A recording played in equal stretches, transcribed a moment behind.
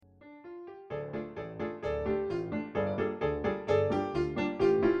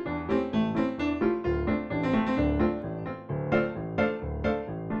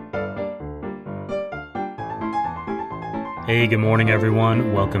Hey, good morning,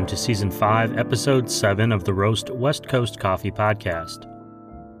 everyone. Welcome to Season 5, Episode 7 of the Roast West Coast Coffee Podcast.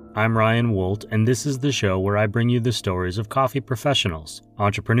 I'm Ryan Wolt, and this is the show where I bring you the stories of coffee professionals,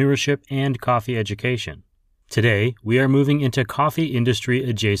 entrepreneurship, and coffee education. Today, we are moving into coffee industry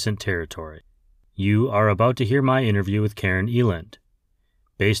adjacent territory. You are about to hear my interview with Karen Eland.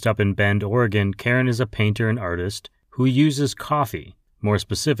 Based up in Bend, Oregon, Karen is a painter and artist who uses coffee, more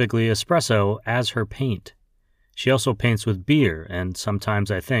specifically espresso, as her paint. She also paints with beer and sometimes,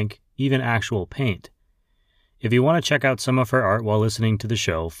 I think, even actual paint. If you want to check out some of her art while listening to the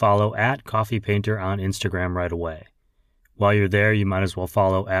show, follow @CoffeePainter on Instagram right away. While you're there, you might as well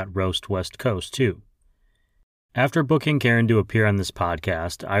follow @RoastWestCoast too. After booking Karen to appear on this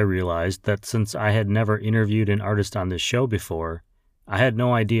podcast, I realized that since I had never interviewed an artist on this show before, I had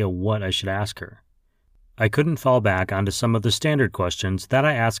no idea what I should ask her. I couldn't fall back onto some of the standard questions that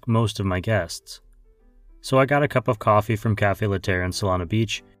I ask most of my guests. So I got a cup of coffee from Cafe Latte in Solana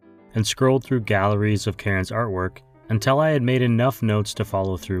Beach and scrolled through galleries of Karen's artwork until I had made enough notes to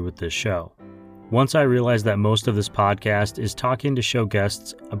follow through with this show. Once I realized that most of this podcast is talking to show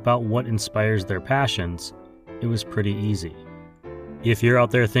guests about what inspires their passions, it was pretty easy. If you're out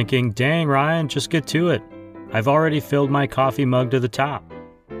there thinking, dang Ryan, just get to it, I've already filled my coffee mug to the top,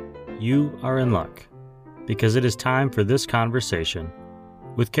 you are in luck, because it is time for this conversation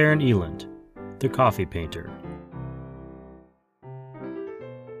with Karen Eland, the coffee painter.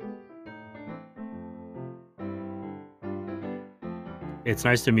 It's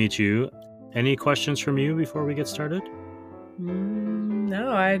nice to meet you. Any questions from you before we get started?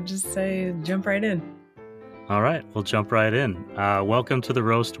 No, I'd just say jump right in. All right, we'll jump right in. Welcome to the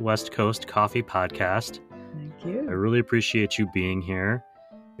Roast West Coast Coffee Podcast. Thank you. I really appreciate you being here.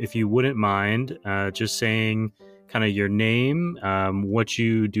 If you wouldn't mind just saying kind of your name, what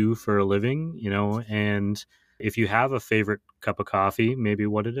you do for a living, and if you have a favorite cup of coffee, maybe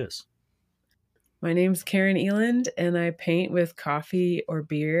what it is. My name's Karen Eland, and I paint with coffee or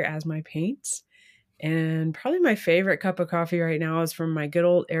beer as my paints. And probably my favorite cup of coffee right now is from my good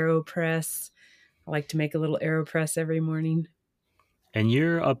old AeroPress. I like to make a little AeroPress every morning. And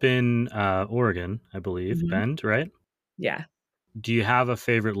you're up in Oregon, I believe, Bend, right? Yeah. Do you have a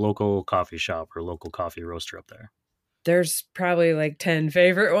favorite local coffee shop or local coffee roaster up there? There's probably like 10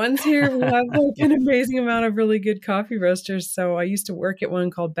 favorite ones here. We have like an amazing amount of really good coffee roasters. So I used to work at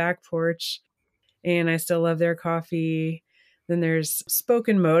one called Back Porch, and I still love their coffee. Then there's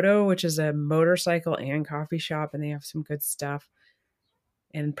Spoken Moto, which is a motorcycle and coffee shop, and they have some good stuff.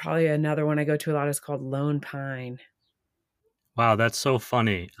 And probably another one I go to a lot is called Lone Pine. Wow, that's so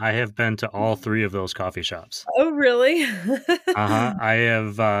funny. I have been to all three of those coffee shops. Oh, really? I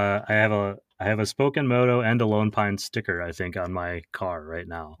have a Spoken Moto and a Lone Pine sticker, I think, on my car right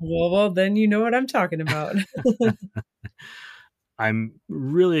now. Well, then you know what I'm talking about. I'm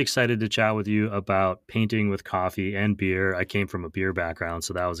really excited to chat with you about painting with coffee and beer. I came from a beer background,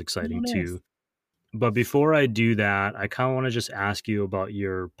 so that was exciting too. But before I do that, I kind of want to just ask you about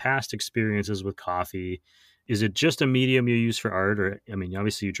your past experiences with coffee. Is it just a medium you use for art? Or, I mean,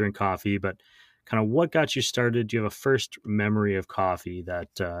 obviously you drink coffee, but kind of what got you started? Do you have a first memory of coffee that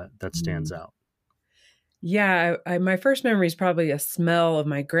stands out? Yeah, my first memory is probably a smell of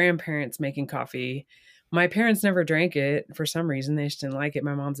my grandparents making coffee. My parents never drank it for some reason. They just didn't like it.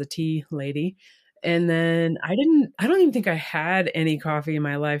 My mom's a tea lady. And then I don't even think I had any coffee in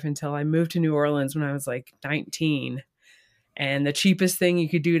my life until I moved to New Orleans when I was like 19. And the cheapest thing you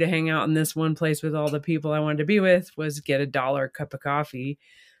could do to hang out in this one place with all the people I wanted to be with was get $1 cup of coffee.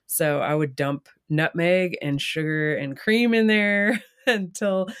 So I would dump nutmeg and sugar and cream in there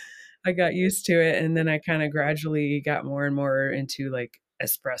until I got used to it. And then I kind of gradually got more and more into like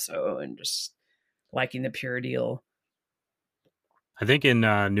espresso and just liking the pure deal. I think in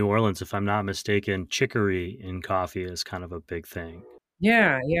New Orleans, if I'm not mistaken, chicory in coffee is kind of a big thing.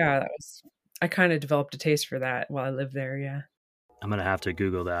 Yeah. I kind of developed a taste for that while I lived there. Yeah. I'm going to have to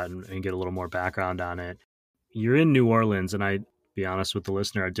Google that and get a little more background on it. You're in New Orleans, and I, be honest with the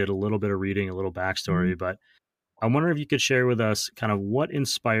listener, I did a little bit of reading, a little backstory, but I wonder if you could share with us kind of what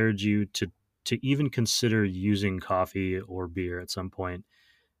inspired you to even consider using coffee or beer at some point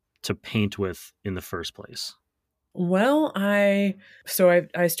to paint with in the first place. Well, I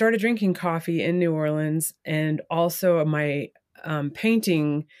started drinking coffee in New Orleans, and also my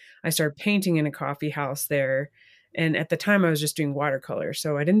painting. I started painting in a coffee house there, and at the time I was just doing watercolor,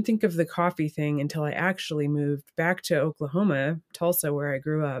 so I didn't think of the coffee thing until I actually moved back to Oklahoma, Tulsa, where I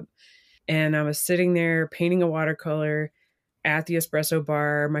grew up, and I was sitting there painting a watercolor at the espresso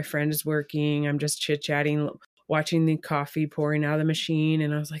bar. My friend is working. I'm just chit-chatting, watching the coffee pouring out of the machine,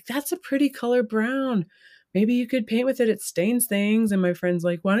 and I was like, "That's a pretty color brown." maybe you could paint with it. It stains things. And my friend's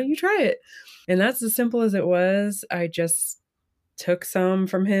like, why don't you try it? And that's as simple as it was. I just took some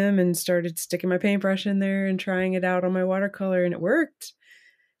from him and started sticking my paintbrush in there and trying it out on my watercolor, and it worked.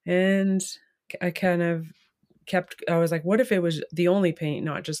 And I kind of I was like, what if it was the only paint,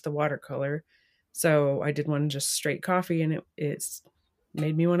 not just the watercolor? So I did one just straight coffee, and it's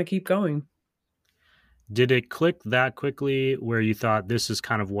made me want to keep going. Did it click that quickly where you thought this is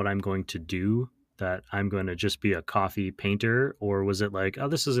kind of what I'm going to do, that I'm going to just be a coffee painter? Or was it like, oh,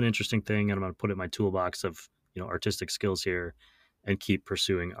 this is an interesting thing and I'm going to put it in my toolbox of, artistic skills here and keep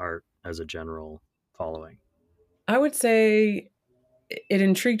pursuing art as a general following? I would say it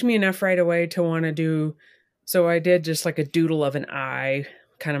intrigued me enough right away to want to do. So I did just like a doodle of an eye,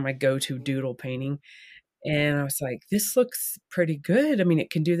 kind of my go-to doodle painting. And I was like, this looks pretty good. I mean,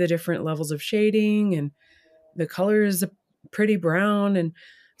 it can do the different levels of shading, and the color is pretty brown. And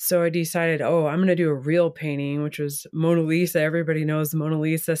so I decided, oh, I'm going to do a real painting, which was Mona Lisa. Everybody knows the Mona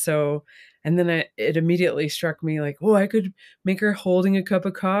Lisa. So, and then it immediately struck me like, oh, I could make her holding a cup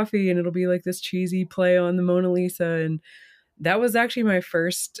of coffee and it'll be like this cheesy play on the Mona Lisa. And that was actually my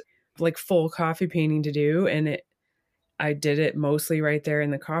first like full coffee painting to do. And I did it mostly right there in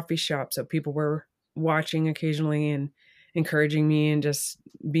the coffee shop. So people were watching occasionally and encouraging me and just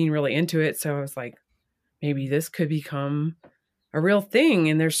being really into it. So I was like, maybe this could become a real thing.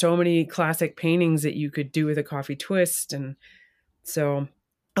 And there's so many classic paintings that you could do with a coffee twist. And so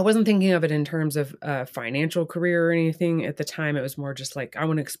I wasn't thinking of it in terms of a financial career or anything at the time. It was more just like, I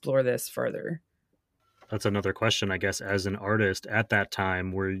want to explore this further. That's another question, I guess. As an artist at that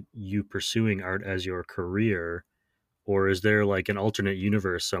time, were you pursuing art as your career, or is there like an alternate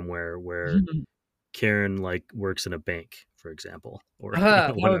universe somewhere where Karen like works in a bank, for example, or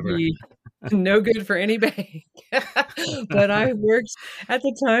That would whatever? be no good for any bank. But I worked at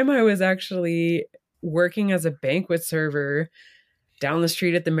the time. I was actually working as a banquet server down the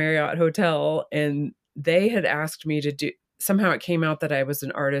street at the Marriott Hotel, and they had asked me to do. Somehow it came out that I was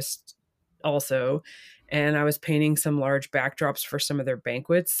an artist also, and I was painting some large backdrops for some of their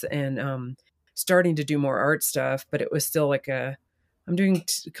banquets, and starting to do more art stuff. But it was still like I'm doing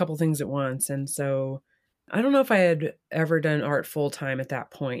a couple things at once, and so I don't know if I had ever done art full time at that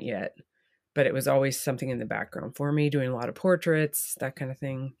point yet, but it was always something in the background for me, doing a lot of portraits, that kind of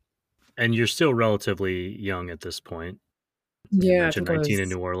thing. And you're still relatively young at this point. You Yeah, I mentioned think I 19 in was.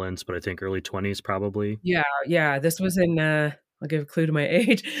 New Orleans, but I think early 20s probably. Yeah, yeah. This was in. I'll give a clue to my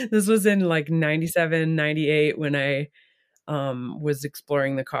age. This was in like 97, 98 when I was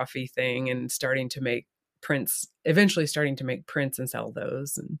exploring the coffee thing and starting to make prints. Eventually, starting to make prints and sell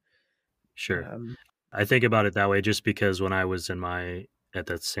those. And Sure. um, I think about it that way just because when I was at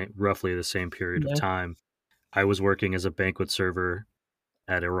that same, roughly the same period of yeah. time, I was working as a banquet server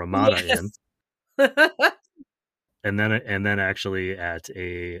at a Ramada Inn, Yes. and then actually at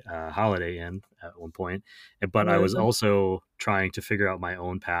a Holiday Inn at one point. But I was Uh, also trying to figure out my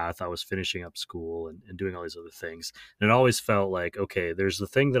own path. I was finishing up school and doing all these other things. And it always felt like, okay, there's the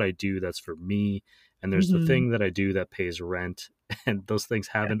thing that I do that's for me, and there's the mhm. thing that I do that pays rent, and those things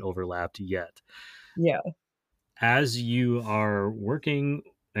Yeah. haven't overlapped yet. Yeah. As you are working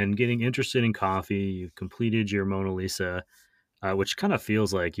and getting interested in coffee, you've completed your Mona Lisa, which kind of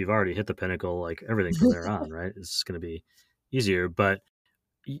feels like you've already hit the pinnacle. Like everything from there on, right? It's going to be easier, but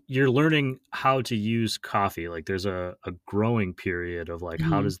you're learning how to use coffee. Like there's a growing period of like,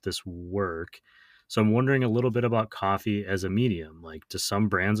 how Mhm. does this work? So I'm wondering a little bit about coffee as a medium. Like, do some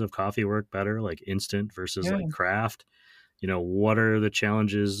brands of coffee work better, like instant versus Yeah. like craft? What are the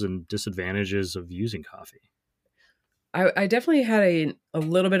challenges and disadvantages of using coffee? I definitely had a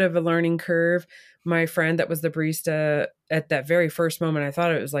little bit of a learning curve. My friend that was the barista at that very first moment, I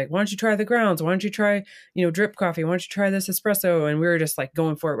thought it was like, why don't you try the grounds? Why don't you try, drip coffee? Why don't you try this espresso? And we were just like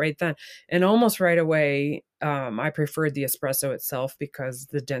going for it right then. And almost right away, I preferred the espresso itself because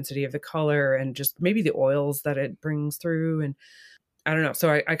the density of the color and just maybe the oils that it brings through. And I don't know.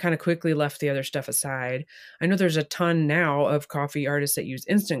 So I kind of quickly left the other stuff aside. I know there's a ton now of coffee artists that use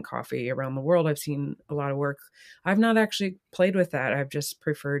instant coffee around the world. I've seen a lot of work. I've not actually played with that. I've just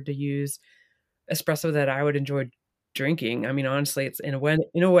preferred to use espresso that I would enjoy drinking. I mean, honestly, it's in a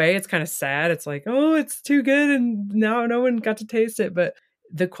way, it's kind of sad. It's like, oh, it's too good, and now no one got to taste it. But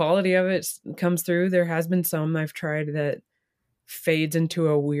the quality of it comes through. There has been some I've tried that fades into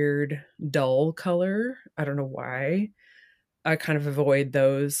a weird dull color. I don't know why. I kind of avoid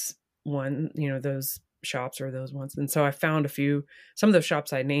those shops or those ones. And so I found some of those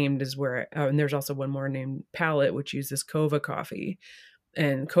shops I named is where, and there's also one more named Palette, which uses Kova coffee.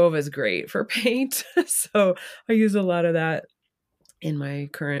 And Kova is great for paint. So I use a lot of that in my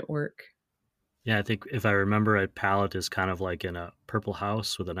current work. Yeah, I think if I remember right, Palette is kind of like in a purple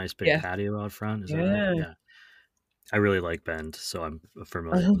house with a nice big Yeah. patio out front. Is that right? Yeah. Yeah. I really like Bend, so I'm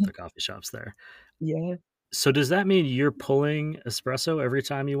familiar with the coffee shops there. Yeah. So does that mean you're pulling espresso every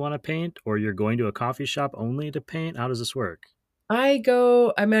time you want to paint, or you're going to a coffee shop only to paint? How does this work? I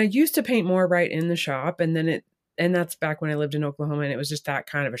mean, I used to paint more right in the shop, and that's back when I lived in Oklahoma, and it was just that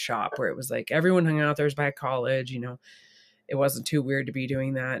kind of a shop where it was like everyone hung out there was by college, it wasn't too weird to be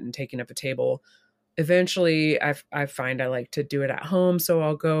doing that and taking up a table. Eventually, I find I like to do it at home, so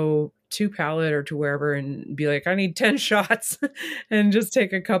I'll go to Palette or to wherever and be like, I need 10 shots and just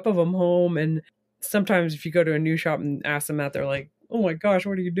take a cup of them home. And sometimes if you go to a new shop and ask them that, they're like, oh my gosh,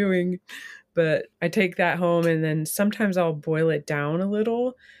 what are you doing? But I take that home and then sometimes I'll boil it down a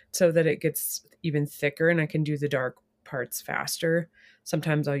little so that it gets even thicker and I can do the dark parts faster.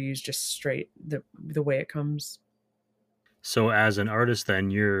 Sometimes I'll use just straight the way it comes. So as an artist, then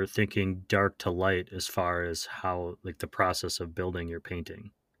you're thinking dark to light as far as how like the process of building your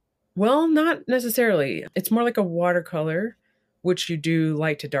painting. Well, not necessarily. It's more like a watercolor, which you do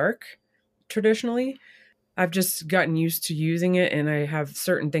light to dark traditionally. I've just gotten used to using it and I have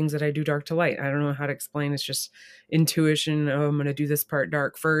certain things that I do dark to light. I don't know how to explain. It's just intuition. Oh, I'm going to do this part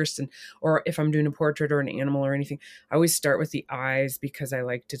dark first. And, or if I'm doing a portrait or an animal or anything, I always start with the eyes because I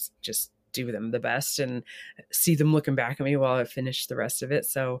like to just do them the best and see them looking back at me while I finish the rest of it.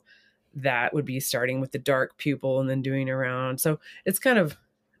 So that would be starting with the dark pupil and then doing around. So it's kind of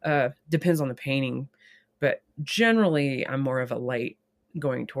depends on the painting, but generally I'm more of a light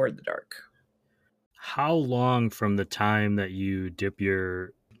going toward the dark. How long from the time that you dip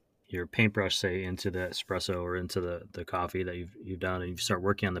your paintbrush, say, into the espresso or into the coffee that you've done, and you start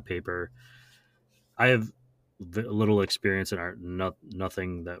working on the paper? I have little experience in art,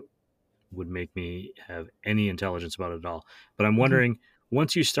 nothing that would make me have any intelligence about it at all. But I'm Mhm. wondering,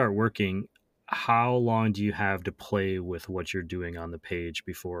 once you start working, how long do you have to play with what you're doing on the page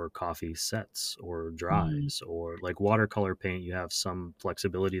before coffee sets or Mm. dries? Or like watercolor paint, you have some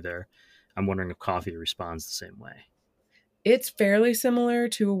flexibility there. I'm wondering if coffee responds the same way. It's fairly similar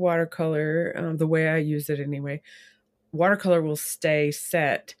to a watercolor, the way I use it anyway. Watercolor will stay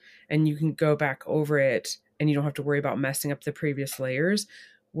set and you can go back over it and you don't have to worry about messing up the previous layers.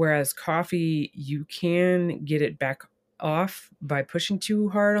 Whereas coffee, you can get it back off by pushing too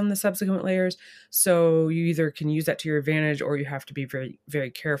hard on the subsequent layers. So you either can use that to your advantage or you have to be very, very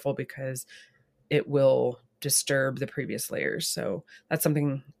careful because it will disturb the previous layers. So that's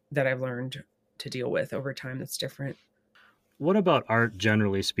something that I've learned to deal with over time that's different. What about art,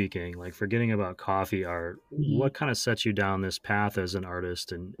 generally speaking? Like, forgetting about coffee art, Mhm. what kind of set you down this path as an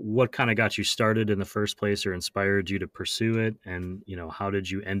artist, and what kind of got you started in the first place or inspired you to pursue it? And, how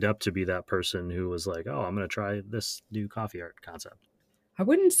did you end up to be that person who was like, oh, I'm going to try this new coffee art concept? I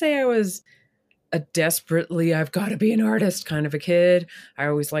wouldn't say I was a desperately I've got to be an artist kind of a kid. I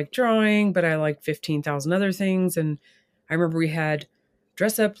always liked drawing, but I liked 15,000 other things. And I remember we had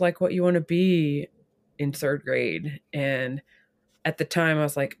dress up like what you want to be in third grade. And at the time, I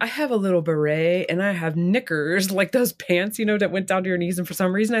was like, I have a little beret and I have knickers, like those pants, that went down to your knees. And for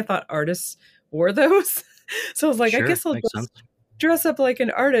some reason, I thought artists wore those. So I was like, I Sure, guess I'll makes just sense. dress up like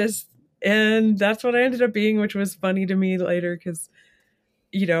an artist. And that's what I ended up being, which was funny to me later because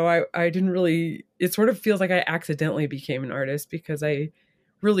I didn't really, it sort of feels like I accidentally became an artist because I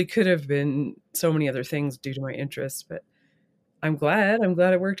really could have been so many other things due to my interests, but I'm glad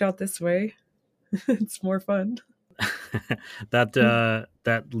it worked out this way. It's more fun.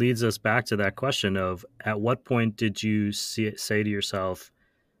 That leads us back to that question of, at what point did you say to yourself,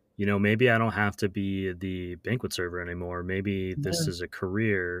 maybe I don't have to be the banquet server anymore. Maybe this Yeah. is a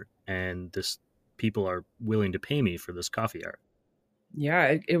career, and this people are willing to pay me for this coffee art.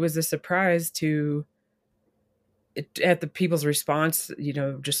 Yeah, it was a surprise at the people's response,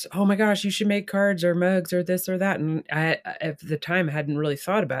 just, oh my gosh, you should make cards or mugs or this or that. And at the time, I hadn't really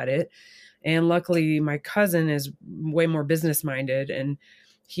thought about it. And luckily, my cousin is way more business minded. And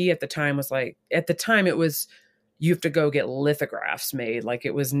he at the time was like, at the time, it was, you have to go get lithographs made. Like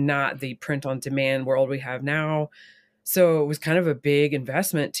it was not the print on demand world we have now. So it was kind of a big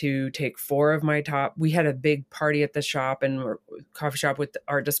investment to take four of my top. We had a big party at the shop and coffee shop with the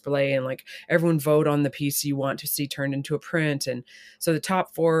art display, and like everyone vote on the piece you want to see turned into a print. And so the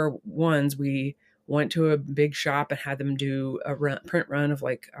top four ones, we went to a big shop and had them do a print run of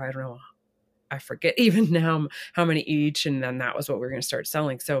like, I don't know, I forget even now how many each. And then that was what we were going to start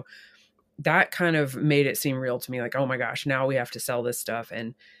selling. So that kind of made it seem real to me, like, oh my gosh, now we have to sell this stuff.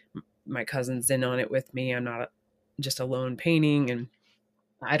 And my cousin's in on it with me. I'm not just alone painting. And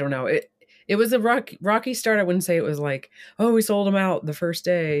I don't know. It was a rocky start. I wouldn't say it was like, oh, we sold them out the first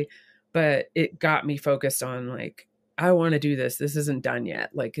day, but it got me focused on like, I want to do this. This isn't done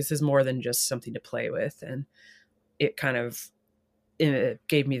yet. Like, this is more than just something to play with. And it kind of it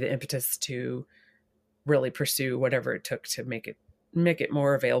gave me the impetus to really pursue whatever it took to make it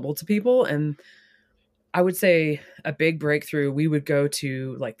more available to people. And I would say a big breakthrough, we would go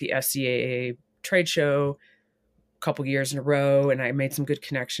to like the SCAA trade show a couple years in a row, and I made some good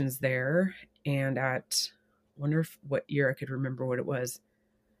connections there. And wonder if what year I could remember what it was.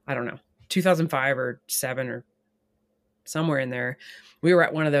 I don't know, 2005 or 7 or somewhere in there. We were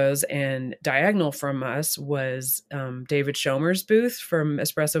at one of those, and diagonal from us was David Schomer's booth from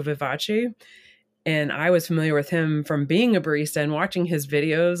Espresso Vivace. And I was familiar with him from being a barista and watching his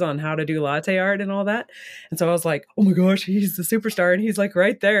videos on how to do latte art and all that. And so I was like, oh my gosh, he's the superstar. And he's like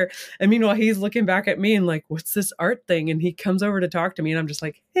right there. And meanwhile, he's looking back at me and like, what's this art thing? And he comes over to talk to me and I'm just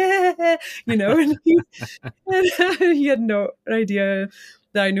like, and he had no idea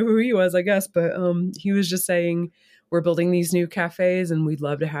that I knew who he was, I guess. But he was just saying, we're building these new cafes and we'd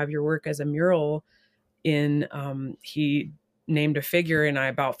love to have your work as a mural in, he named a figure and I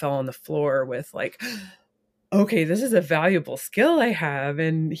about fell on the floor with like, okay, this is a valuable skill I have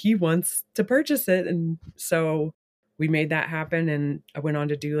and he wants to purchase it. And so we made that happen, and I went on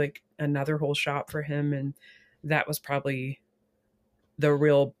to do like another whole shop for him, and that was probably the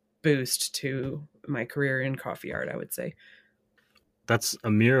real boost to my career in coffee art, I would say. That's a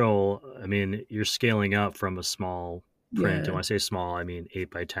mural. I mean, you're scaling up from a small print. Yeah. And when I say small, I mean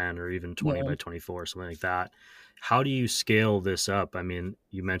 8x10 or even 20x24, something like that. How do you scale this up? I mean,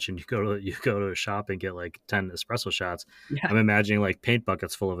 you mentioned you go to a shop and get like 10 espresso shots. Yeah. I'm imagining like paint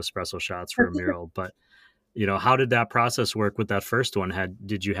buckets full of espresso shots for a mural. But how did that process work with that first one?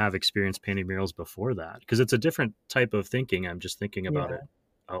 Did you have experience painting murals before that? Because it's a different type of thinking. I'm just thinking about it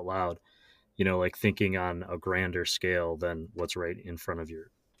out loud. Like thinking on a grander scale than what's right in front of your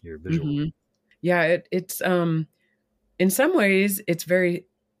visual. Mm-hmm. Yeah, it's in some ways it's very,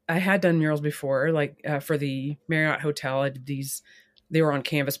 I had done murals before, like for the Marriott Hotel. I did these, they were on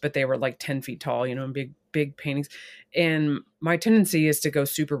canvas, but they were like 10 feet tall, big paintings. And my tendency is to go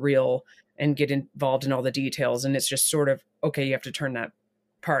super real and get involved in all the details. And it's just sort of, okay, you have to turn that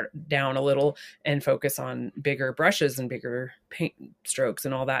part down a little and focus on bigger brushes and bigger paint strokes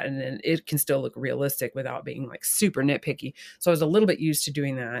and all that. And then it can still look realistic without being like super nitpicky. So I was a little bit used to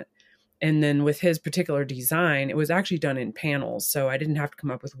doing that. And then with his particular design, it was actually done in panels. So I didn't have to come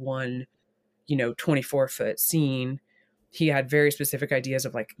up with one, 24-foot scene. He had very specific ideas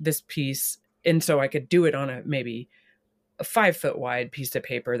of like this piece. And so I could do it on maybe a 5-foot wide piece of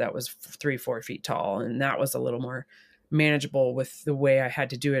paper that was 3-4 feet tall. And that was a little more manageable with the way I had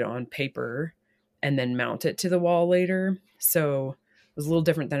to do it on paper and then mount it to the wall later. So it was a little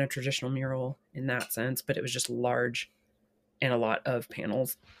different than a traditional mural in that sense, but it was just large and a lot of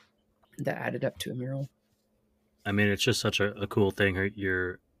panels that added up to a mural. I mean, it's just such a cool thing.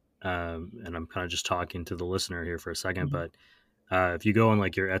 You're, and I'm kind of just talking to the listener here for a second, Mm-hmm. but if you go on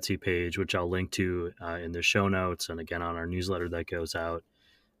like your Etsy page, which I'll link to in the show notes, and again on our newsletter that goes out,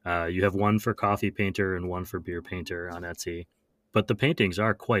 you have one for coffee painter and one for beer painter on Etsy. But the paintings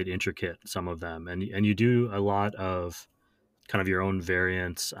are quite intricate, some of them, and you do a lot of kind of your own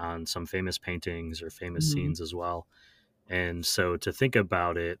variants on some famous paintings or famous Mm-hmm. scenes as well. And so to think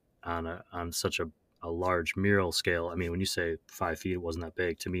about it on such a large mural scale, I mean, when you say 5 feet, it wasn't that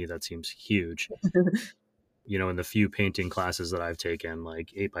big. To me, that seems huge. In the few painting classes that I've taken,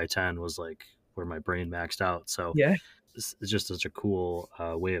 like 8x10 was like where my brain maxed out. So Yeah. it's just such a cool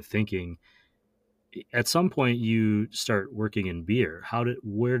way of thinking. At some point you start working in beer.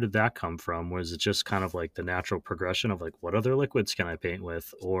 Where did that come from? Was it just kind of like the natural progression of like, what other liquids can I paint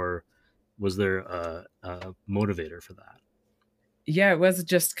with? Or was there a motivator for that? Yeah, it was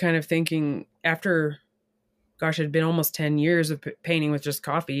just kind of thinking after, gosh, it had been almost 10 years of painting with just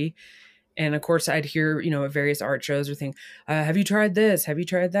coffee. And of course I'd hear, at various art shows or think, have you tried this? Have you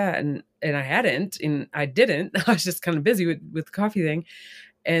tried that? And I hadn't, and I didn't. I was just kind of busy with the coffee thing.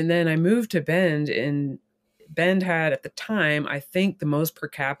 And then I moved to Bend, and Bend had at the time, I think, the most per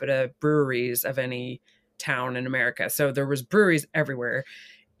capita breweries of any town in America. So there was breweries everywhere.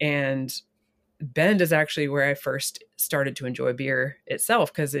 And Bend is actually where I first started to enjoy beer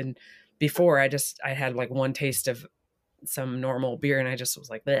itself. Cause before I had like one taste of some normal beer and I just was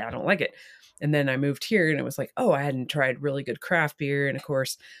like, I don't like it. And then I moved here and it was like, oh, I hadn't tried really good craft beer. And of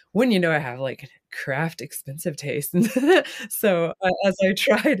course, when I have like craft expensive taste. So as I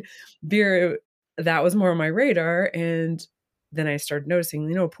tried beer, that was more on my radar. And then I started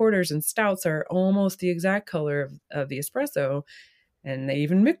noticing, porters and stouts are almost the exact color of the espresso. and they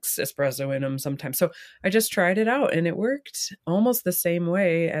even mix espresso in them sometimes. So I just tried it out and it worked almost the same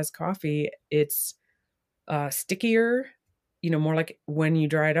way as coffee. It's stickier, more like when you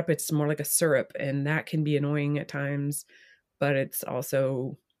dry it up, it's more like a syrup, and that can be annoying at times, but it's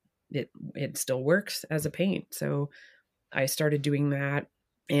also it still works as a paint. So I started doing that,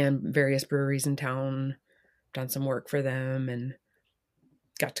 and various breweries in town, done some work for them, and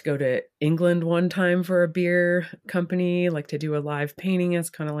got to go to England one time for a beer company, like to do a live painting. It's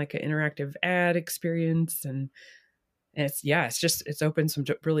kind of like an interactive ad experience. And it's opened some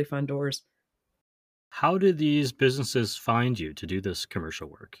really fun doors. How did these businesses find you to do this commercial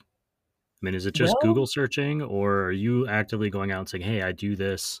work? I mean, is it just Well, Google searching, or are you actively going out and saying, hey, I do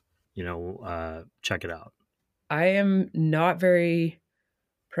this, check it out? I am not very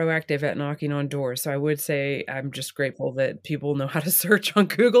proactive at knocking on doors. So I would say I'm just grateful that people know how to search on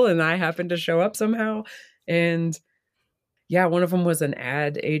Google and I happen to show up somehow. And yeah, one of them was an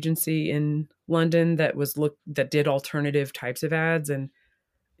ad agency in London that did alternative types of ads. And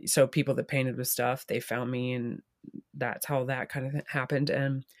so people that painted with stuff, they found me, and that's how that kind of happened.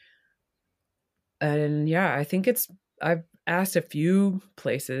 And yeah, I think I've asked a few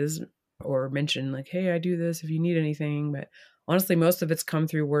places or mentioned like, hey, I do this if you need anything. But honestly, most of it's come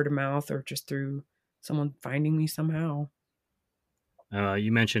through word of mouth or just through someone finding me somehow.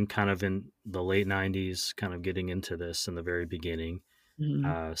 You mentioned kind of in the late 90s, kind of getting into this in the very beginning.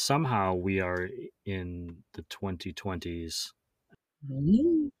 Mhm. Somehow we are in the 2020s.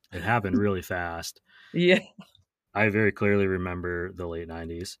 Mhm. It happened really fast. Yeah. I very clearly remember the late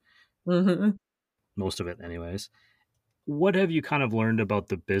 90s, Mhm. most of it, anyways. What have you kind of learned about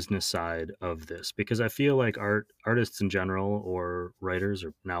the business side of this? Because I feel like artists in general, or writers,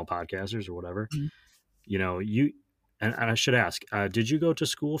 or now podcasters, or whatever, you and I should ask, did you go to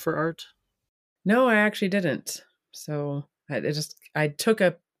school for art? No, I actually didn't. So I took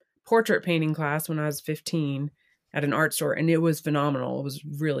a portrait painting class when I was 15 at an art store, and it was phenomenal. It was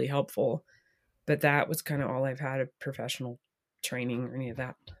really helpful. But that was kind of all I've had of professional training or any of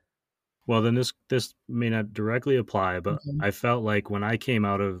that. Well, then this may not directly apply, but Mhm. I felt like when I came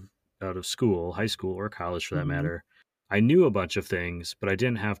out of school, high school or college for that Mhm. matter, I knew a bunch of things, but I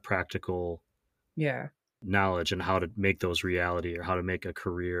didn't have practical Yeah. knowledge and how to make those reality, or how to make a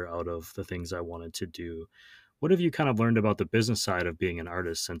career out of the things I wanted to do. What have you kind of learned about the business side of being an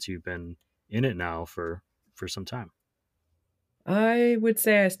artist since you've been in it now for some time? I would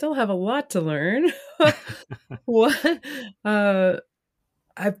say I still have a lot to learn. What uh,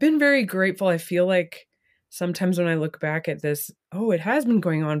 I've been very grateful. I feel like sometimes when I look back at this, oh, it has been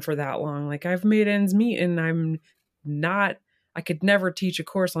going on for that long. Like I've made ends meet, and not I could never teach a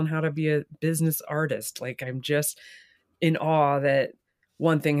course on how to be a business artist. Like I'm just in awe that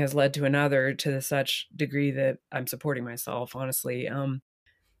one thing has led to another to such degree that I'm supporting myself, honestly.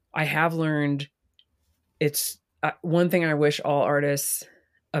 I have learned it's one thing I wish all artists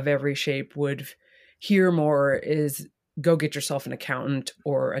of every shape would hear more is go get yourself an accountant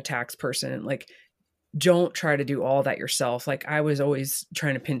or a tax person. Like, don't try to do all that yourself. Like, I was always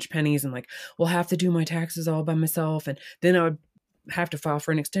trying to pinch pennies and like, well, have to do my taxes all by myself. And then I would have to file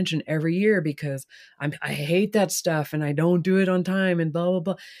for an extension every year because I hate that stuff and I don't do it on time and blah blah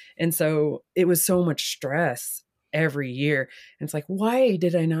blah. And so it was so much stress every year. And it's like, why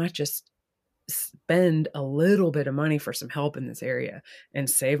did I not just spend a little bit of money for some help in this area and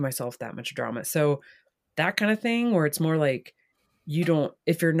save myself that much drama? So that kind of thing where it's more like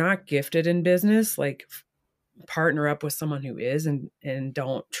if you're not gifted in business, like partner up with someone who is, and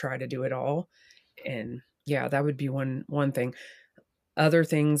don't try to do it all. And yeah, that would be one thing. Other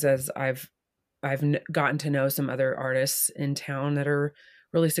things, as I've gotten to know some other artists in town that are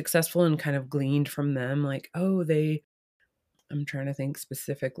really successful and kind of gleaned from them, like, oh, I'm trying to think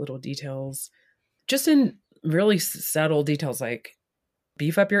specific little details, just in really subtle details, like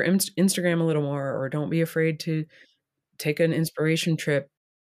beef up your Instagram a little more, or don't be afraid to take an inspiration trip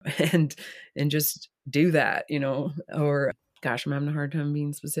and just do that, or gosh, I'm having a hard time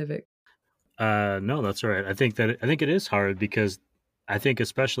being specific. No, that's all right. I think it is hard because I think,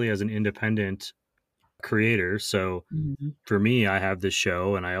 especially as an independent creator. So Mhm. for me, I have this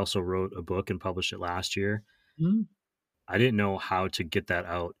show, and I also wrote a book and published it last year. Mm, I didn't know how to get that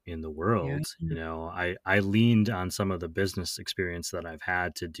out in the yeah. world. I leaned on some of the business experience that I've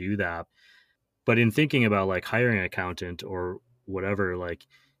had to do that. But in thinking about like hiring an accountant or whatever, like,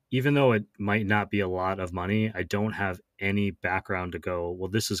 even though it might not be a lot of money, I don't have any background to go, well,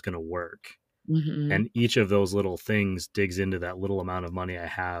 this is going to work. Mhm. And each of those little things digs into that little amount of money I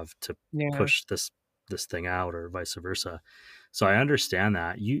have to Yeah. push this thing out, or vice versa. So I understand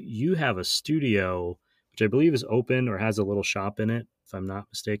that. You have a studio, which which I believe is open or has a little shop in it, if I'm not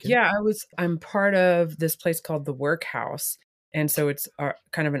mistaken. Yeah, I'm part of this place called the Workhouse. And so it's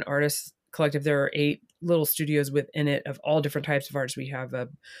kind of an artist collective. There are 8 little studios within it of all different types of artists. We have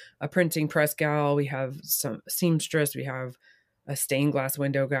a printing press gal, we have some seamstress, we have a stained glass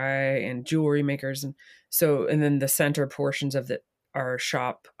window guy and jewelry makers. And then the center portions of our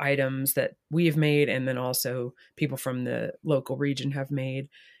shop items that we've made, and then also people from the local region have made.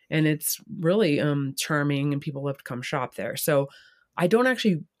 And it's really charming, and people love to come shop there. So I don't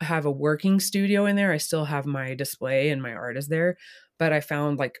actually have a working studio in there. I still have my display and my art is there. But I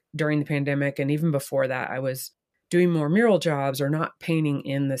found like during the pandemic and even before that, I was doing more mural jobs or not painting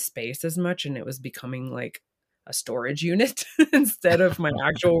in the space as much. And it was becoming like a storage unit instead of my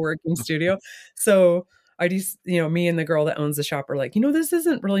actual working studio. So I just, me and the girl that owns the shop are like, this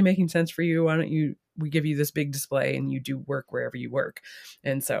isn't really making sense for you. Why don't we give you this big display and you do work wherever you work.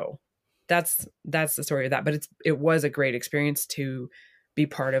 And so that's the story of that. But it was a great experience to be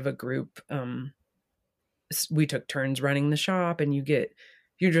part of a group. We took turns running the shop, and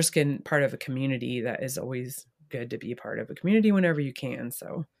you're just getting part of a community. That is always good to be a part of a community whenever you can.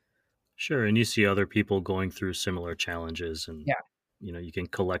 So Sure. And you see other people going through similar challenges, and, yeah. You can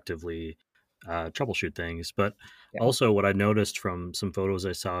collectively troubleshoot things. But Yeah. also, what I noticed from some photos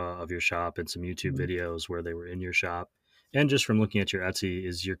I saw of your shop and some YouTube Mhm. videos where they were in your shop, and just from looking at your Etsy,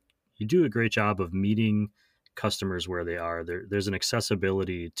 is you do a great job of meeting customers where they are. There's an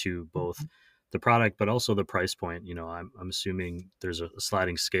accessibility to both the product, but also the price point. I'm assuming there's a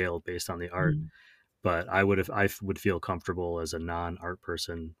sliding scale based on the art, Mhm. but I would feel comfortable as a non-art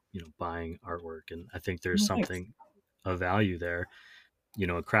person, buying artwork. And I think there's Well, thanks. something of value there.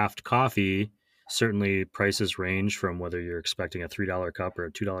 A craft coffee, certainly prices range from whether you're expecting a $3 cup or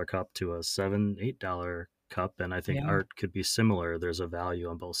a $2 cup to a $7, $8 cup. And I think Yeah. art could be similar. There's a value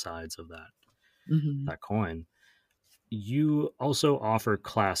on both sides of Mhm. that coin. You also offer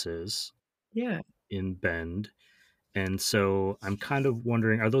classes Yeah. in Bend. And so I'm kind of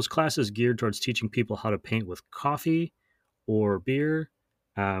wondering, are those classes geared towards teaching people how to paint with coffee or beer?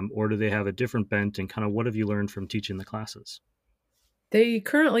 Or do they have a different bent, and kind of what have you learned from teaching the classes? They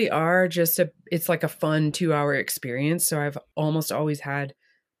currently are it's like a fun 2-hour experience. So I've almost always had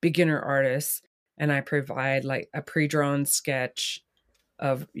beginner artists, and I provide like a pre-drawn sketch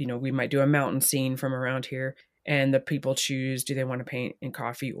of, we might do a mountain scene from around here, and the people choose, do they want to paint in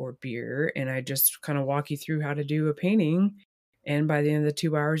coffee or beer? And I just kind of walk you through how to do a painting. And by the end of the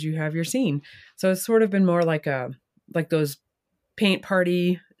 2 hours, you have your scene. So it's sort of been more like like those paint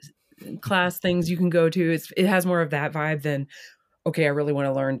party class things you can go to. It has more of that vibe than, okay, I really want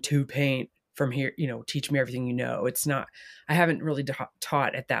to learn to paint from here, teach me everything It's not, I haven't really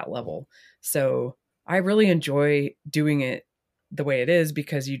taught at that level. So I really enjoy doing it the way it is,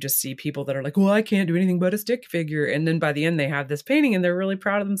 because you just see people that are like, well, I can't do anything but a stick figure. And then by the end, they have this painting and they're really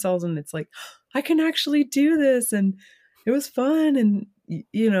proud of themselves. And it's like, I can actually do this. And it was fun. And,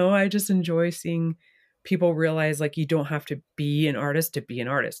 I just enjoy seeing people realize like you don't have to be an artist to be an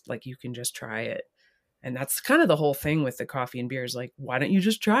artist. Like you can just try it. And that's kind of the whole thing with the coffee and beers. Like, why don't you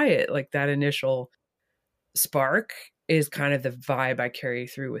just try it? Like that initial spark is kind of the vibe I carry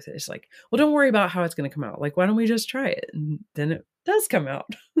through with it. It's like, well, don't worry about how it's going to come out. Like, why don't we just try it? And then it does come out.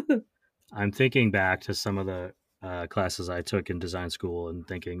 I'm thinking back to some of the classes I took in design school and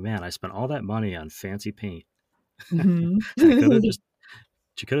thinking, man, I spent all that money on fancy paint. Mhm. I could have just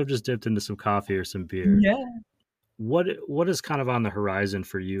you could have just dipped into some coffee or some beer. Yeah. What is kind of on the horizon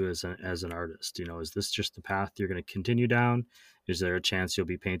for you as an artist? Is this just the path you're going to continue down? Is there a chance you'll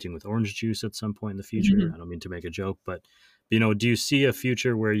be painting with orange juice at some point in the future? Mhm. I don't mean to make a joke, but do you see a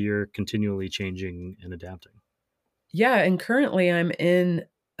future where you're continually changing and adapting? Yeah. And currently I'm in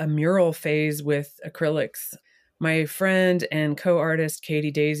a mural phase with acrylics. My friend and co-artist, Katie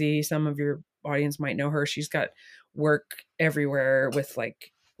Daisy, some of your audience might know her. She's got work everywhere with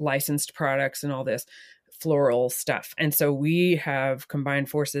like licensed products and all this floral stuff. And so we have combined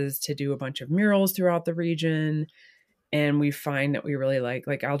forces to do a bunch of murals throughout the region. And we find that we really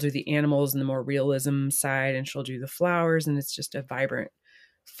like I'll do the animals and the more realism side, and she'll do the flowers. And it's just a vibrant,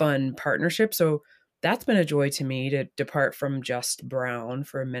 fun partnership. So that's been a joy to me to depart from just brown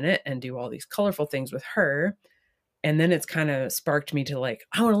for a minute and do all these colorful things with her. And then it's kind of sparked me to like,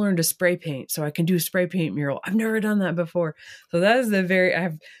 I want to learn to spray paint so I can do a spray paint mural. I've never done that before. So that is I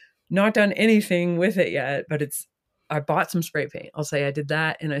have not done anything with it yet, but I bought some spray paint. I'll say I did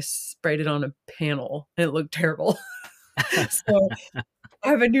that and I sprayed it on a panel and it looked terrible. So I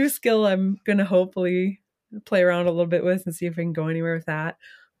have a new skill I'm going to hopefully play around a little bit with and see if I can go anywhere with that.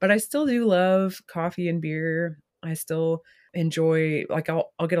 But I still do love coffee and beer. I still enjoy, like,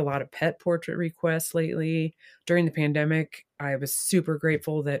 I'll get a lot of pet portrait requests lately. During the pandemic, I was super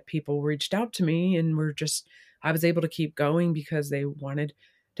grateful that people reached out to me and I was able to keep going because they wanted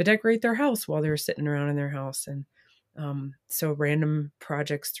to decorate their house while they were sitting around in their house. And so random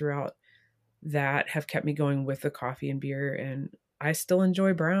projects throughout that have kept me going with the coffee and beer. And I still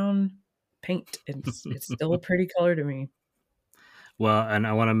enjoy brown paint. It's still a pretty color to me. Well, and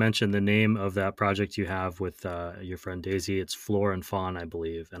I want to mention the name of that project you have with your friend Daisy. It's Floor and Fawn, I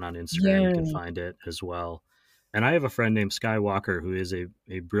believe, and on Instagram you can Yeah. find it as well. And I have a friend named Skywalker who is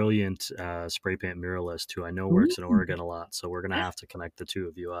a brilliant spray paint muralist who I know works in Ooh, Oregon a lot. So we're gonna have to connect the two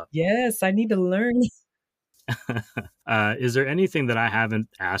of you up. yes, I need to learn. Is there anything that I haven't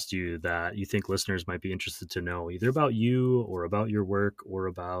asked you that you think listeners might be interested to know, either about you or about your work or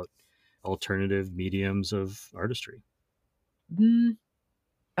about alternative mediums of artistry? Mm,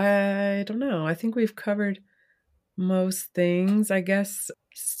 I don't know. I think we've covered most things, I guess,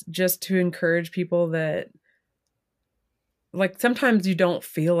 just to encourage people that, like, sometimes you don't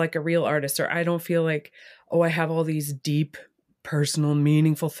feel like a real artist, or I don't feel like, oh, I have all these deep, personal,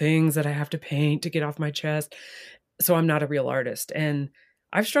 meaningful things that I have to paint to get off my chest. So I'm not a real artist. And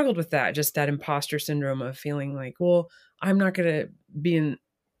I've struggled with that, just that imposter syndrome of feeling like, well, I'm not going to be in,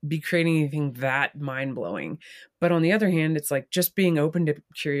 be creating anything that mind blowing. But on the other hand, it's like just being open to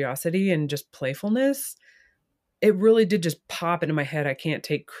curiosity and just playfulness. It really did just pop into my head. I can't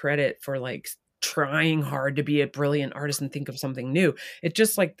take credit for like trying hard to be a brilliant artist and think of something new. It's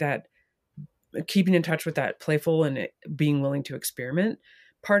just like that, keeping in touch with that playful and being willing to experiment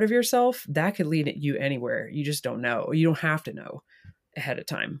part of yourself, that could lead you anywhere. You just don't know. You don't have to know ahead of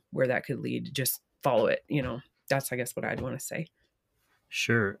time where that could lead. Just follow it. That's, I guess, what I'd want to say.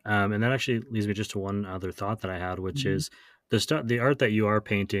 Sure. And that actually leads me just to one other thought that I had, which Mhm. is the art that you are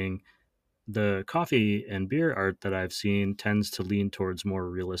painting, the coffee and beer art that I've seen tends to lean towards more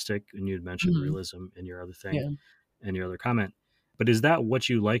realistic. And you'd mentioned Mhm. realism in your other thing, Yeah. in your other comment. But is that what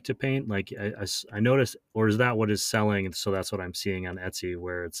you like to paint? Like I noticed, or is that what is selling? And so that's what I'm seeing on Etsy,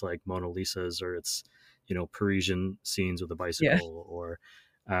 where it's like Mona Lisas or it's, Parisian scenes with a Yeah. bicycle or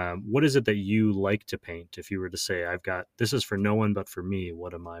what is it that you like to paint? If you were to say, I've got, this is for no one but for me,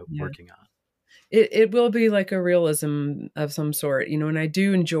 what am I Yeah. working on? It will be like a realism of some sort, and I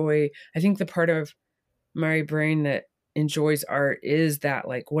do enjoy, I think the part of my brain that enjoys art is that,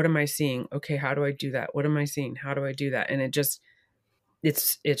 like, what am I seeing? Okay, how do I do that? What am I seeing? How do I do that? And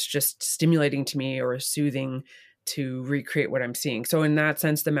it's just stimulating to me, or soothing to recreate what I'm seeing. So in that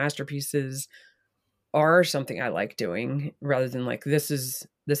sense, the masterpieces are something I like doing, rather than like, this is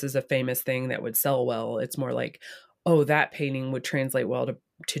a famous thing that would sell well. It's more like, oh, that painting would translate well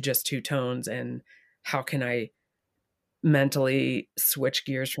to just two tones, and how can I mentally switch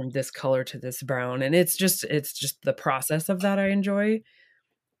gears from this color to this brown? And it's just the process of that I enjoy.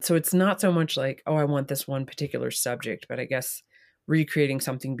 So it's not so much like, oh, I want this one particular subject, but I guess recreating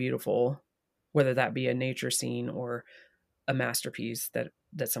something beautiful, whether that be a nature scene or a masterpiece that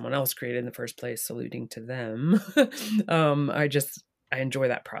someone else created in the first place, saluting to them. I enjoy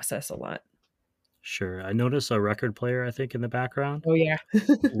that process a lot. Sure. I notice a record player, I think, in the background. Oh yeah.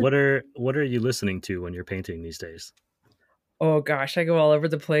 What are you listening to when you're painting these days? Oh gosh, I go all over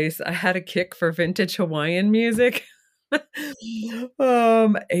the place. I had a kick for vintage Hawaiian music.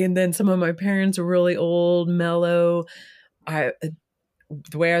 And then some of my parents were really old, mellow. I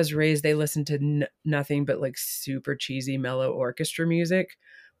The way I was raised, they listened to nothing but like super cheesy, mellow orchestra music.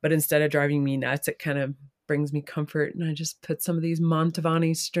 But instead of driving me nuts, it kind of brings me comfort. And I just put some of these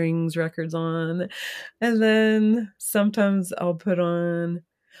Montavani strings records on. And then sometimes I'll put on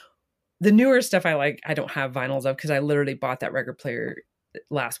the newer stuff. I don't have vinyls of, because I literally bought that record player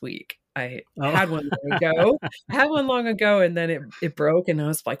last week. I Oh, had one long ago. I had one long ago, and then it broke, and I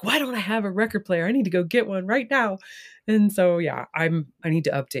was like, "Why don't I have a record player? I need to go get one right now." And so, yeah, I need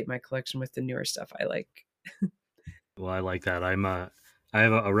to update my collection with the newer stuff I like. well, I like that. I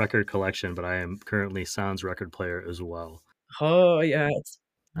have a record collection, but I am currently Sounds record player as well. Oh, yeah, it's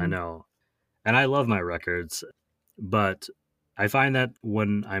I know. And I love my records, but I find that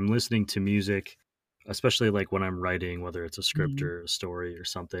when I'm listening to music, especially like when I'm writing, whether it's a script mhm, or a story or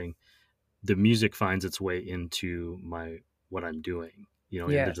something, the music finds its way into my what I'm doing,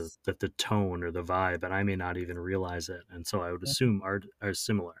 into the, yes. the tone or the vibe, and I may not even realize it. And so I would Yeah. assume art are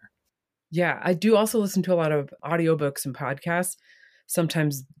similar. Yeah, I do also listen to a lot of audiobooks and podcasts.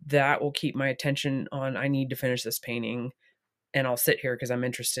 Sometimes that will keep my attention on, I need to finish this painting, and I'll sit here because I'm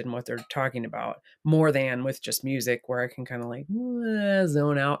interested in what they're talking about, more than with just music, where I can kind of like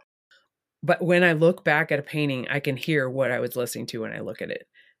zone out. But when I look back at a painting, I can hear what I was listening to when I look at it.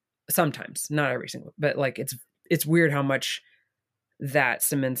 Sometimes, not every single, but like it's weird how much that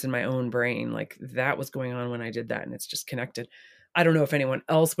cements in my own brain. Like that was going on when I did that, and it's just connected. I don't know if anyone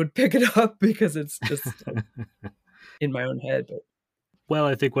else would pick it up because it's just in my own head. But well,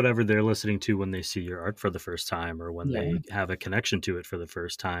 I think whatever they're listening to when they see your art for the first time, or when yeah. they have a connection to it for the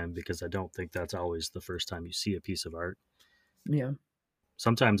first time, because I don't think that's always the first time you see a piece of art. Yeah.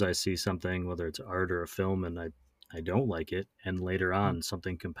 Sometimes I see something, whether it's art or a film, and I don't like it, and later on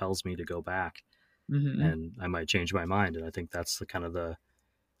something compels me to go back, and I might change my mind. And I think that's the kind of the,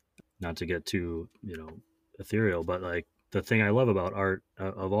 not to get too, ethereal, but like the thing I love about art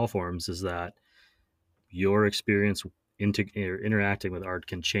of all forms is that your experience interacting with art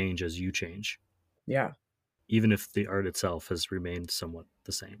can change as you change. Yeah. Even if the art itself has remained somewhat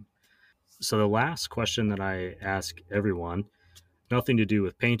the same. So the last question that I ask everyone, nothing to do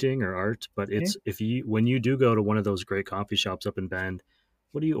with painting or art, but it's when you do go to one of those great coffee shops up in Bend,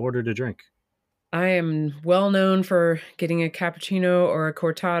 what do you order to drink? I am well known for getting a cappuccino or a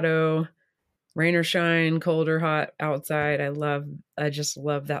cortado, rain or shine, cold or hot, outside. I just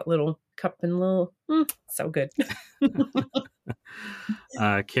love that little cup and little, so good.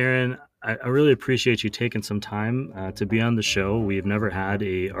 Karen, I really appreciate you taking some time to be on the show. We've never had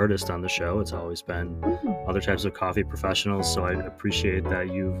a artist on the show. It's always been other types of coffee professionals. So I appreciate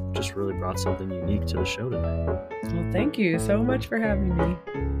that you've just really brought something unique to the show today. Well, thank you so much for having me.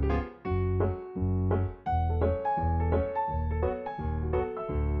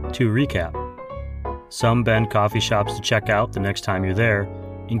 To recap, some Bend coffee shops to check out the next time you're there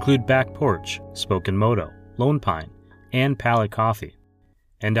include Back Porch, Spoken Moto, Lone Pine, and Palette Coffee.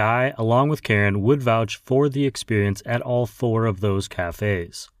 And I, along with Karen, would vouch for the experience at all 4 of those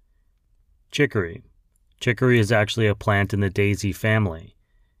cafes. Chicory. Chicory is actually a plant in the daisy family.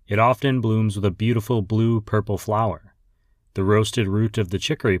 It often blooms with a beautiful blue-purple flower. The roasted root of the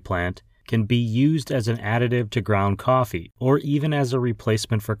chicory plant can be used as an additive to ground coffee or even as a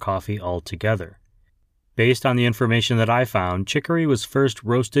replacement for coffee altogether. Based on the information that I found, chicory was first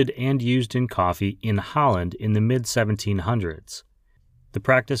roasted and used in coffee in Holland in the mid-1700s. The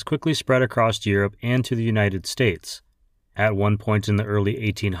practice quickly spread across Europe and to the United States. At one point in the early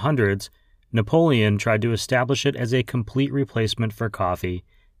 1800s, Napoleon tried to establish it as a complete replacement for coffee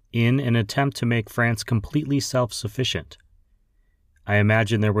in an attempt to make France completely self-sufficient. I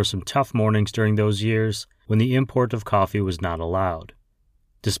imagine there were some tough mornings during those years when the import of coffee was not allowed.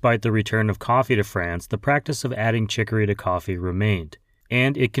 Despite the return of coffee to France, the practice of adding chicory to coffee remained,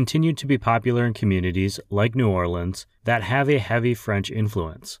 and it continued to be popular in communities like New Orleans that have a heavy French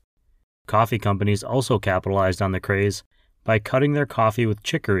influence. Coffee companies also capitalized on the craze by cutting their coffee with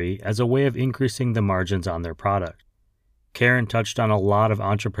chicory as a way of increasing the margins on their product. Karen touched on a lot of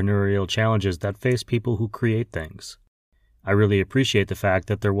entrepreneurial challenges that face people who create things. I really appreciate the fact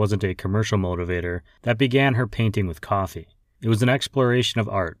that there wasn't a commercial motivator that began her painting with coffee. It was an exploration of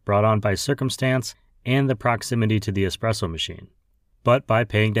art brought on by circumstance and the proximity to the espresso machine. But by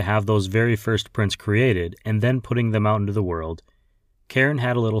paying to have those very first prints created and then putting them out into the world, Karen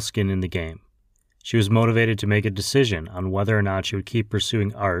had a little skin in the game. She was motivated to make a decision on whether or not she would keep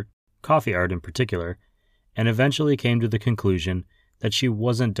pursuing art, coffee art in particular, and eventually came to the conclusion that she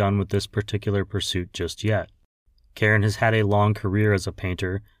wasn't done with this particular pursuit just yet. Karen has had a long career as a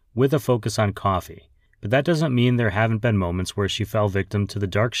painter with a focus on coffee, but that doesn't mean there haven't been moments where she fell victim to the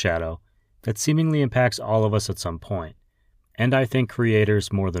dark shadow that seemingly impacts all of us at some point, and I think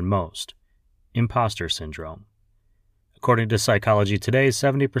creators more than most: imposter syndrome. According to Psychology Today,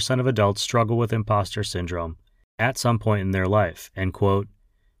 70% of adults struggle with imposter syndrome at some point in their life, and quote,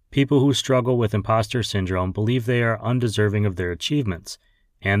 "People who struggle with imposter syndrome believe they are undeserving of their achievements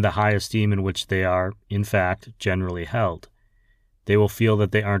and the high esteem in which they are, in fact, generally held. They will feel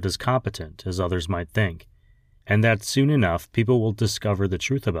that they aren't as competent as others might think, and that soon enough people will discover the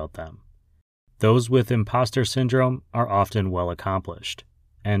truth about them. Those with imposter syndrome are often well accomplished."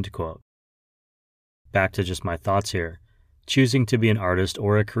 End quote. Back to just my thoughts here. Choosing to be an artist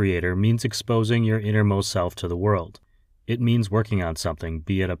or a creator means exposing your innermost self to the world. It means working on something,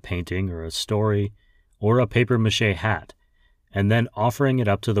 be it a painting or a story or a papier-mâché hat, and then offering it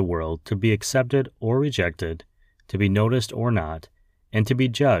up to the world to be accepted or rejected, to be noticed or not, and to be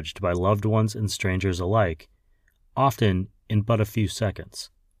judged by loved ones and strangers alike, often in but a few seconds,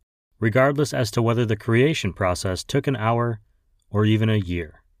 regardless as to whether the creation process took an hour or even a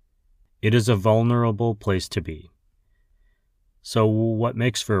year. It is a vulnerable place to be. So what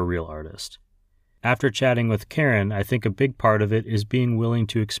makes for a real artist? After chatting with Karen, I think a big part of it is being willing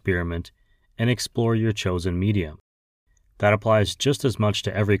to experiment and explore your chosen medium. That applies just as much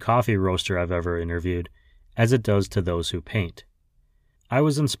to every coffee roaster I've ever interviewed as it does to those who paint. I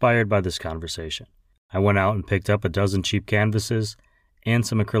was inspired by this conversation. I went out and picked up a dozen cheap canvases and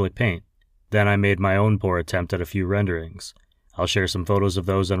some acrylic paint. Then I made my own poor attempt at a few renderings. I'll share some photos of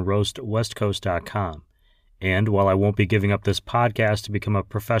those on roastwestcoast.com. And while I won't be giving up this podcast to become a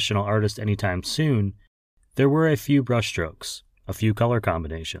professional artist anytime soon, there were a few brushstrokes, a few color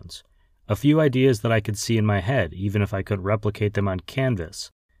combinations, a few ideas that I could see in my head, even if I couldn't replicate them on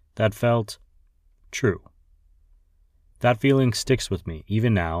canvas, that felt true. That feeling sticks with me,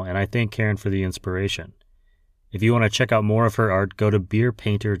 even now, and I thank Karen for the inspiration. If you want to check out more of her art, go to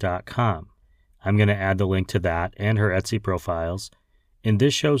beerpainter.com. I'm going to add the link to that and her Etsy profiles in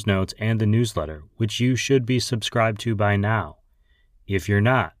this show's notes and the newsletter, which you should be subscribed to by now. If you're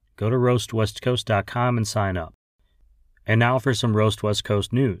not, go to roastwestcoast.com and sign up. And now for some Roast West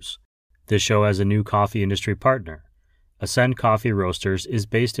Coast news. This show has a new coffee industry partner. Ascend Coffee Roasters is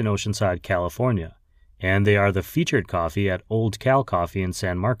based in Oceanside, California, and they are the featured coffee at Old Cal Coffee in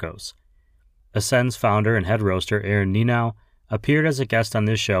San Marcos. Ascend's founder and head roaster, Aaron Nenow, appeared as a guest on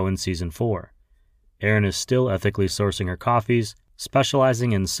this show in Season 4. Aaron is still ethically sourcing her coffees,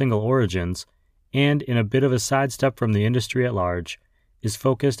 specializing in single origins, and, in a bit of a sidestep from the industry at large, is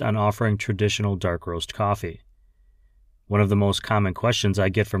focused on offering traditional dark roast coffee. One of the most common questions I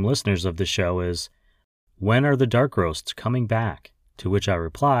get from listeners of the show is, when are the dark roasts coming back? To which I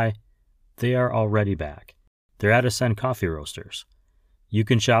reply, they are already back. They're at Ascend Coffee Roasters. You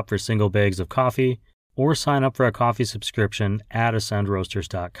can shop for single bags of coffee or sign up for a coffee subscription at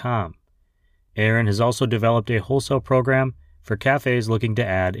ascendroasters.com. Aaron has also developed a wholesale program for cafes looking to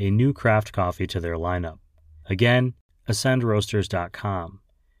add a new craft coffee to their lineup. Again, ascendroasters.com.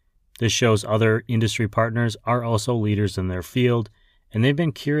 This show's other industry partners are also leaders in their field, and they've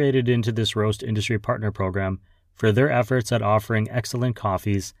been curated into this Roast Industry Partner Program for their efforts at offering excellent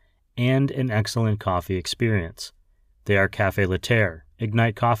coffees and an excellent coffee experience. They are Café Laterre,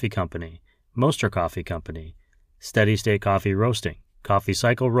 Ignite Coffee Company, Moster Coffee Company, Steady State Coffee Roasting, Coffee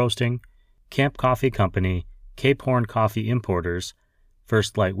Cycle Roasting, Camp Coffee Company, Cape Horn Coffee Importers,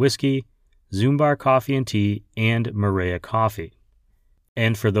 First Light Whiskey, Zumbar Coffee and Tea, and Maria Coffee.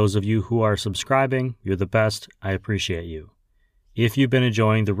 And for those of you who are subscribing, you're the best. I appreciate you. If you've been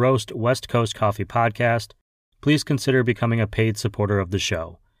enjoying the Roast West Coast Coffee Podcast, please consider becoming a paid supporter of the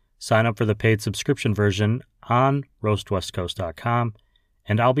show. Sign up for the paid subscription version on roastwestcoast.com,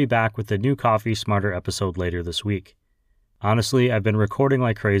 and I'll be back with a new Coffee Smarter episode later this week. Honestly, I've been recording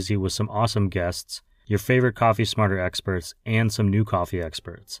like crazy with some awesome guests, your favorite Coffee Smarter experts, and some new coffee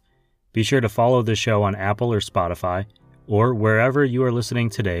experts. Be sure to follow the show on Apple or Spotify, or wherever you are listening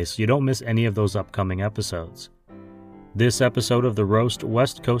today so you don't miss any of those upcoming episodes. This episode of the Roast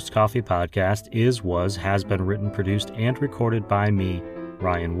West Coast Coffee Podcast has been written, produced, and recorded by me,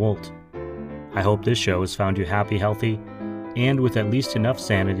 Ryan Wolt. I hope this show has found you happy, healthy, and with at least enough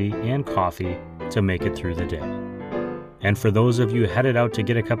sanity and coffee to make it through the day. And for those of you headed out to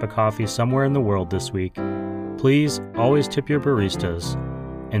get a cup of coffee somewhere in the world this week, please always tip your baristas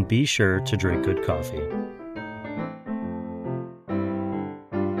and be sure to drink good coffee.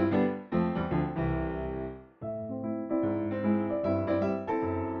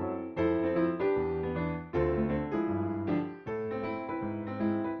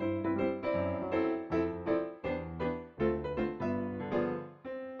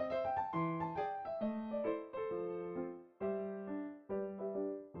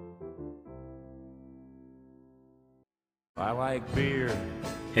 I like beer.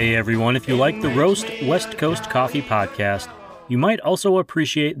 Hey everyone, if you like the Roast West Coast Coffee Podcast, you might also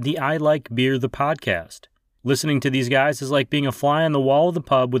appreciate the I Like Beer the Podcast. Listening to these guys is like being a fly on the wall of the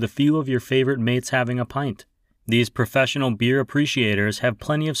pub with a few of your favorite mates having a pint. These professional beer appreciators have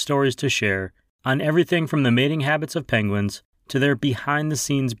plenty of stories to share on everything from the mating habits of penguins to their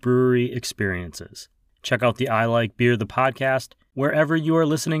behind-the-scenes brewery experiences. Check out the I Like Beer the Podcast wherever you are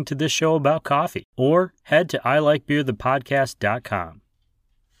listening to this show about coffee, or head to ilikebeerthepodcast.com.